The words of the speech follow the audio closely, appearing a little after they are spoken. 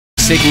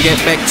second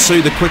gap back to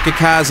the quicker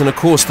cars, and of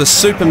course the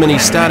Super Mini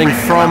starting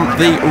from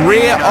the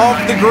rear of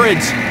the grid.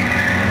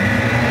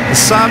 The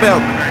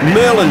Sarbelt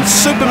Merlin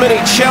Super Mini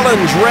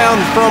Challenge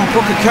round from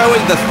Pukekohe,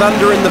 the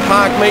Thunder in the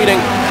Park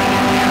meeting.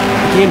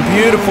 Again,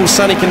 beautiful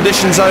sunny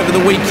conditions over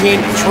the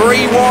weekend.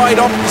 3 wide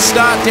off the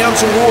start down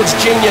towards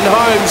Genian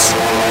Homes.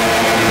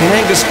 And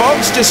Angus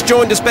Fox just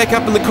joined us back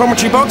up in the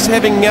commentary box,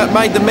 having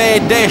made the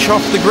mad dash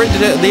off the grid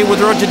there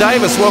with Roger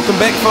Davis.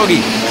 Welcome back, Foggy.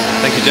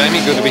 Thank you,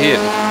 Jamie. Good to be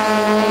here.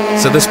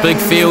 So this big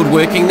field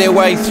working their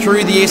way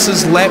through the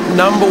S's, lap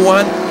number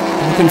 1.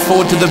 Looking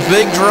forward to the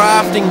big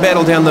drafting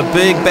battle down the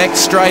big back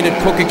straight at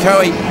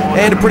Pukekohe.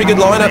 And a pretty good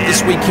lineup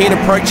this weekend,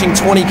 approaching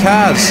 20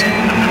 cars.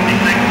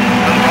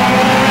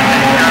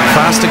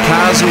 Faster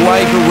cars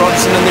away, Bill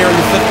Robson in there in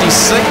the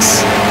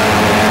 56.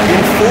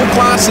 In 4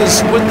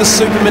 classes with the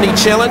Super Mini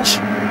Challenge.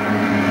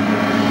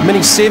 Mini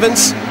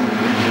 7s,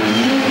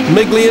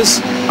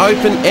 Miglias,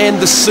 Open and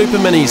the Super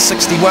Minis.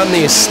 61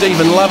 there,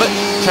 Stephen Lovett,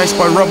 chased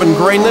by Robin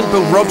Greenland.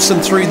 Bill Robson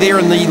through there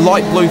in the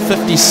light blue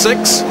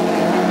 56.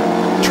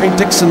 Trent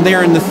Dixon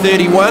there in the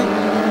 31.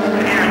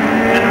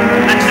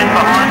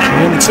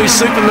 And the 2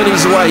 Super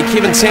Minis away,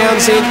 Kevin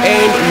Townsend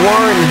and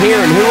Warren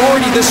Heron, who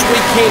already this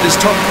weekend is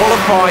top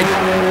qualified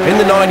in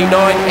the 99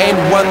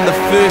 and won the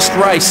first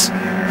race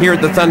here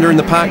at the Thunder in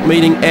the Park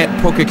meeting at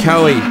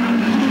Pukekohe.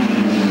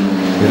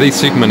 Yeah, these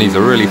Super Minis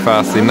are really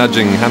fast. They're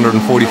nudging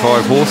 145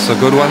 horse, a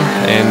good one,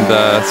 and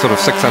sort of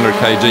 600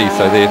 kg,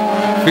 so they're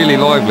fairly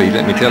lively,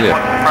 let me tell you.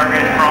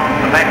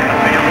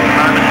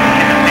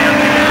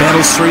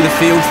 Battles through the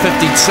field,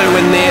 52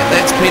 in there,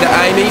 that's Peter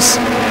Amy's.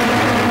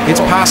 Gets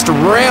passed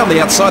around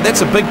the outside,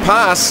 that's a big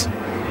pass.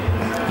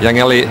 Young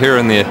Elliott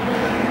Heron there,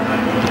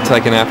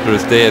 taken after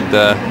his dad,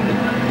 a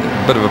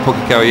bit of a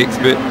Pukekohe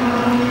expert.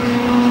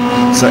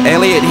 So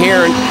Elliott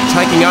Heron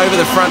taking over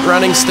the front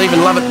running.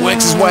 Stephen Lovett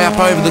works his way up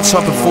over the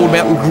top of Ford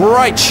Mountain.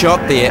 Great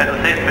shot there. That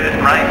was their first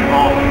race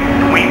of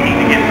 20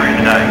 to get through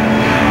today.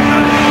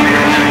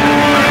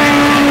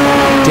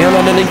 Down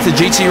underneath the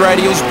GT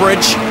Radials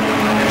bridge,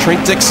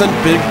 Trent Dixon,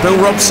 Bill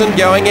Robson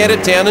going at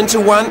it down into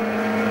 1.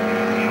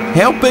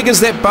 How big is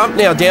that bump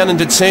now down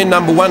into turn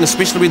number 1,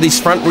 especially with these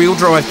front wheel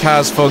drive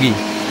cars, Foggy?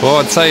 Well,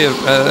 I'd say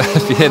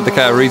if you had the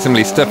car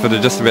reasonably stiff,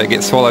 it'd just about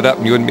get swallowed up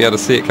and you wouldn't be able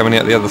to see it coming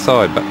out the other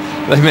side, but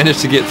they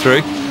managed to get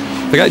through.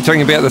 The great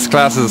thing about this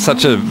class is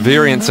such a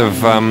variance of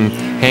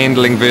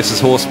handling versus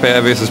horsepower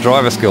versus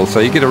driver skill,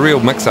 so you get a real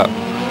mix-up.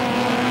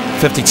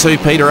 52,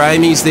 Peter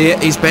Amy's there,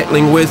 he's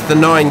battling with the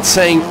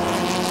 19.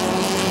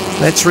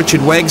 That's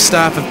Richard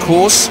Wagstaff, of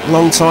course,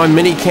 long-time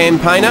mini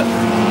campaigner.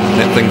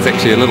 That thing's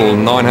actually a little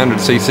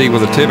 900cc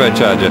with a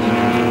turbocharger.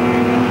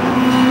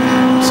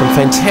 Some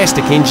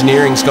fantastic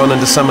engineering's gone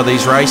into some of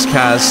these race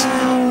cars.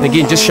 And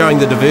again, just showing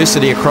the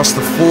diversity across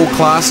the 4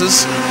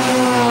 classes.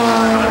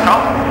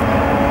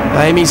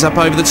 Amy's up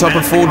over the top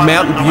of Ford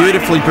Mountain,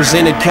 beautifully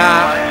presented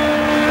car,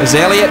 as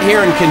Elliott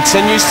Heron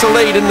continues to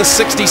lead in the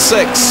 66.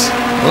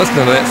 Listen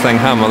to that thing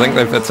hum. I think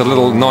it's a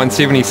little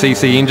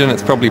 970cc engine.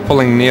 It's probably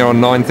pulling near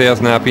on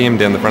 9,000 RPM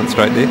down the front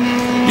straight there.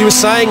 You were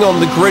saying on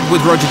the grid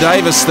with Roger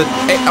Davis that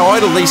at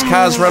idle these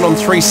cars run on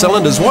 3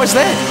 cylinders. Why is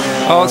that?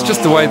 Oh, it's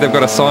just the way they've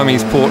got a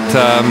Siamese port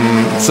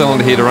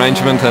cylinder head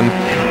arrangement, and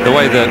the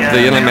way that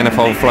the inlet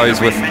manifold flows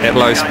with at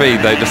low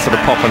speed. They just sort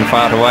of pop and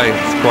fart away.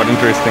 It's quite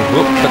interesting.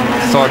 Whoop, bit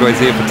sideways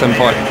there for Tim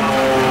Pipe.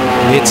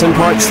 Yeah, Tim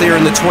Pipe's there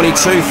in the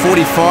 22.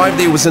 45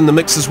 there was in the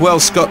mix as well,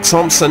 Scott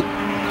Thompson.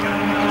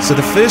 So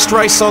the first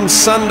race on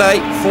Sunday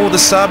for the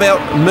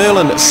Sarbelt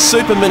Merlin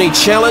Super Mini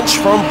Challenge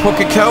from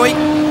Pukekohe.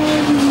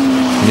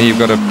 And there you've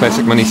got a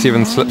classic Mini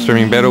 7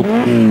 slipstreaming battle.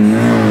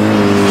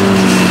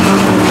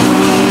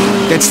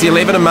 That's the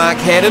 11 of Mark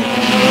Haddon.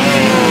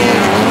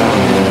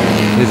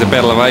 There's a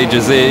battle of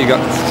ages there. You've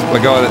got a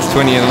guy that's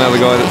 20 and another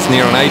guy that's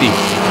near on 80.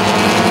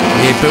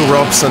 Yeah, Bill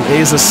Robson.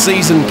 Here's a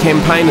seasoned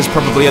campaigner is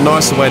probably a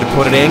nicer way to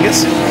put it,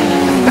 Angus.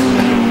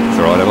 It's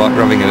alright, I like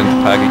rubbing it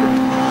into Puggy.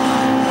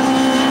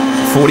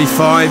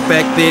 45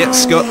 back there,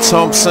 Scott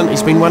Thompson.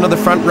 He's been one of the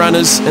front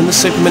runners in the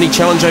Super Mini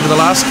Challenge over the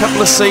last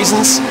couple of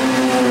seasons.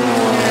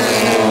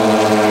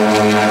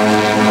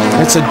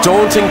 It's a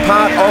daunting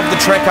part of the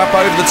track up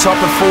over the top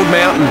of Ford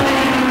Mountain.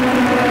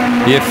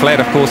 Yeah, flat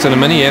of course in a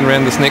Mini, and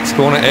around this next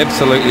corner,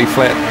 absolutely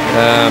flat.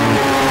 I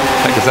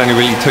think there's only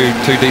really two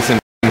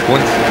decent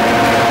points.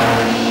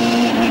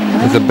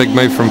 There's a big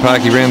move from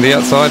Parky round the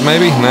outside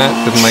maybe. No,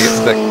 didn't make it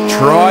stick.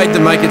 Tried to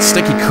make it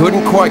stick, he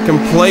couldn't quite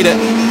complete it.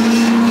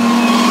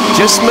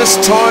 Just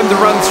missed time to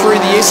run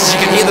through the S's. You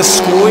can hear the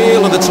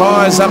squeal of the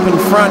tyres up in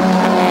front.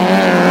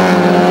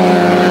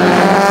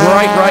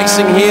 Great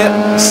racing here.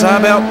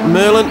 Sarbelt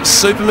Merlin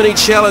Super Mini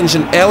Challenge,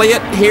 and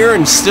Elliott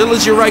Heron still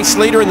is your race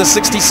leader in the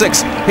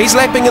 66. He's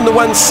lapping in the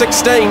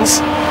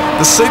 116s.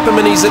 The Super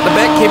Minis at the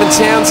back, Kevin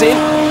Townsend.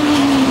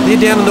 They're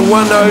down in the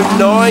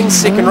 109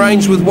 second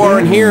range with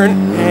Warren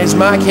Heron as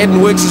Mark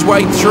Haddon works his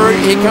way through.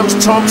 Here comes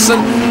Thompson,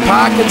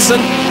 Parkinson.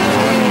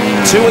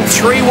 2 and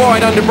 3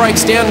 wide under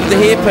brakes down to the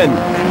hairpin.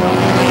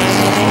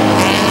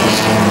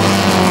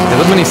 Yeah,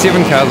 the Mini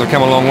 7 cars have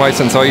come a long way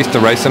since I used to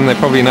race them. They're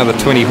probably another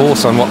 20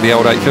 horse on what the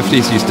old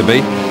 850s used to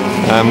be.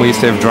 We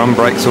used to have drum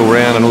brakes all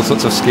round and all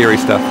sorts of scary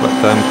stuff, but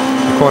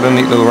quite a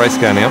neat little race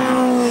car now.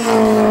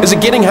 Is it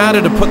getting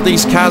harder to put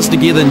these cars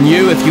together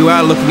new if you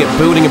are looking at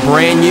building a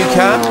brand new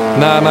car?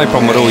 No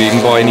problem at all. You can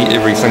buy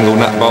every single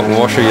nut, bolt and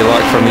washer you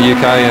like from the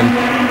UK, and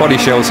body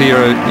shells here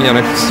are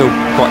still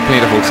quite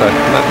plentiful, so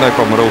no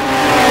problem at all.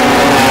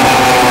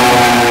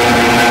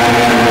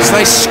 As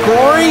they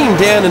scream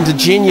down into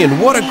Genuine,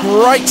 what a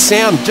great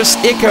sound, just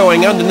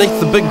echoing underneath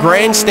the big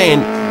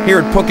grandstand here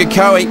at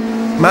Pukekohe.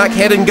 Mark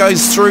Haddon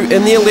goes through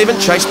in the 11,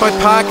 chased by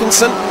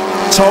Parkinson,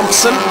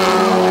 Thompson.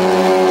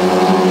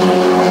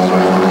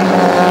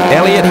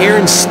 Elliott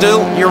Heron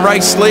still your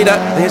race leader.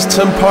 There's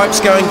Tim Pipes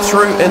going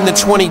through in the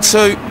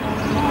 22.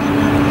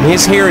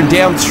 There's Heron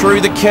down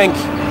through the kink.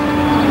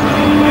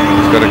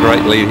 He's got a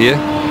great lead here.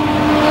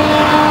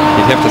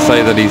 You'd have to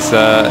say that he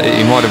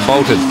might have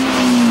bolted.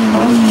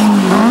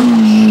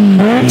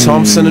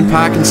 Thompson and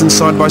Parkinson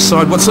side by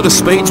side. What sort of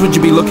speeds would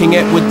you be looking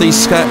at with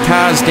these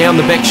cars down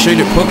the back chute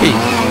at Pookie?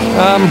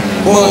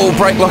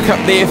 Brake lock up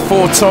there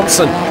for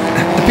Thompson.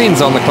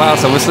 Depends on the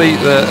class, obviously.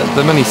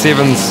 The Mini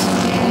 7's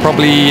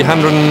probably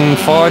 105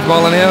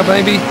 mile an hour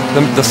maybe.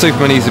 The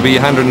Super Minis would be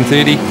 130.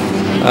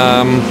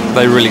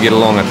 They really get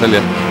along, I tell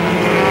you.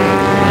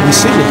 We're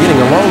certainly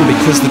getting along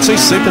because the two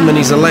Super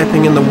Minis are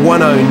lapping in the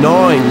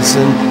 109s,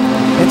 and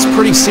that's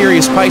pretty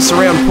serious pace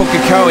around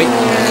Pukekohe.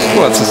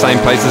 Well, it's the same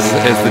pace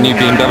as the new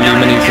BMW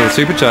Minis or the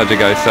Supercharger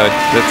go, so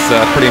that's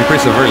pretty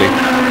impressive, really.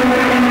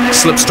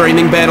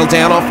 Slipstreaming battle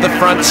down off the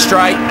front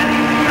straight.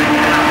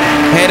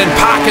 Haddon,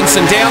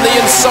 Parkinson down the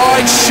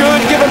inside,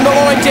 should give him the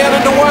line down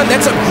into one.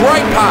 That's a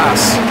great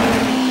pass.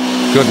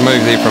 Good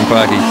move there from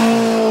Parky.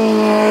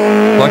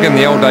 Like in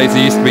the old days,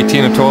 there used to be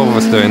 10 or 12 of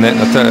us doing that.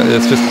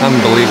 It's just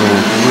unbelievable,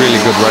 really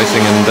good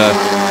racing and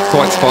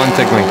quite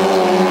spine-tickling.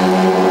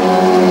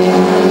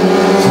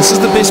 This is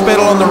the best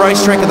battle on the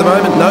racetrack at the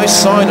moment. No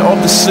sign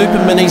of the Super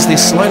Minis. They're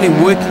slowly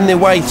working their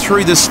way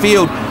through this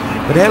field.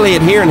 But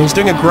Elliott Heron, he's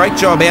doing a great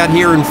job out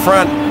here in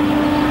front.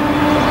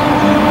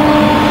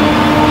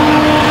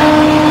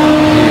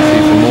 You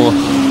see some more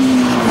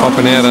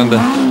popping out under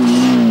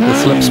the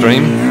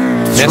slipstream.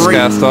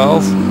 NASCAR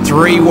styles.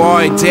 3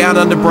 wide, down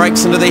under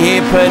brakes into the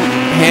hairpin.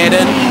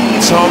 Haddon,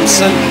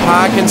 Thompson,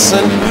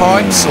 Parkinson,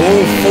 Pipes,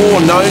 all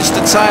four nose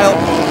to tail.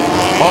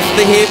 Off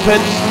the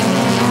hairpin.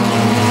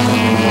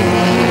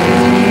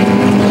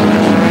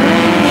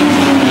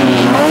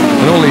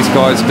 And all these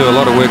guys do a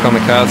lot of work on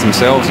the cars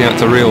themselves.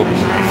 It's a real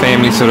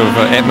family sort of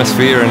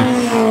atmosphere, and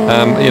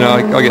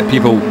I get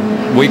people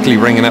weekly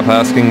ringing up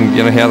asking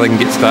how they can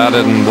get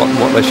started and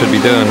what they should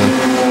be doing,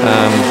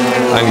 and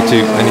only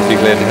too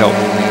glad to help.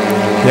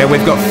 Now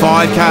we've got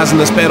 5 cars in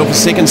this battle for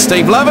second.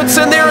 Steve Lovett's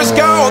in there as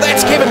goal.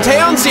 That's Kevin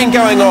Townsend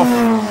going off.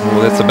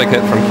 Well, that's a big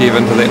hit from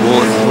Kevin to that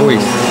wall.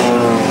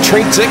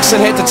 Trent Dixon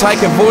had to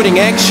take avoiding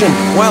action.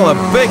 Well, a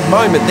big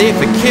moment there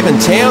for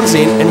Kevin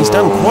Townsend, and he's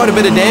done quite a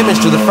bit of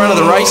damage to the front of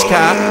the race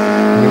car.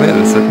 Look at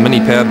that, it's a Mini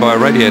powered by a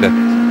radiator.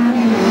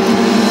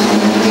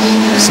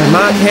 So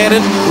Mark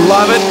Haddon,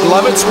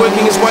 Lovett's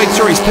working his way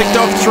through. He's picked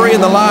off 3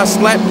 in the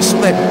last lap. We saw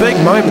that big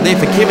moment there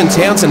for Kevin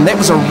Townsend. That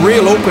was a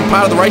real awkward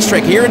part of the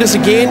racetrack. Here it is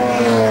again.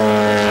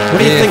 What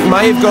do you think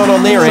may have gone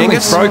on there,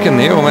 Angus? Something's broken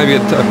there, or maybe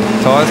a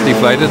tyre's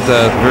deflated.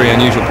 A very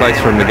unusual place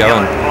for him to go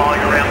in.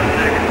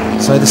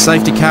 So the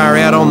safety car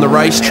out on the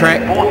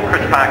racetrack.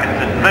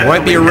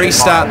 Won't be a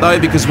restart though,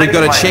 because we've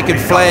got a checkered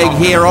flag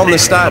here on the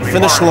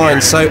start-finish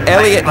line. So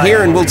Elliott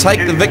Heron will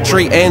take the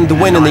victory and the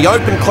win in the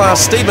open class.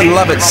 Stephen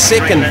Lovett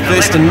second,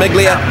 first in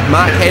Miglia.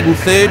 Mark Haddon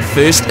third,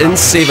 first in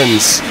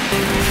 7s.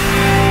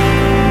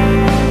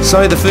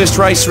 So the first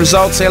race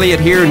results,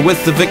 Elliott Heron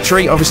with the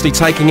victory, obviously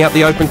taking out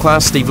the open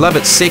class. Steve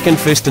Lovett second,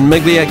 first in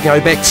Miglia. Go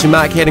back to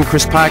Mark Haddon,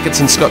 Chris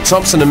Parkinson, Scott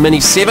Thompson in Mini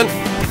 7.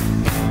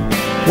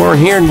 Warren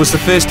Heron was the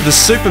first of the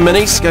Super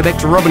Minis. Go back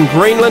to Robin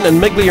Greenland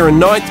and Miglia in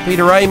 9th.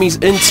 Peter Amy's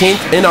in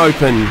 10th in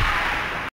Open.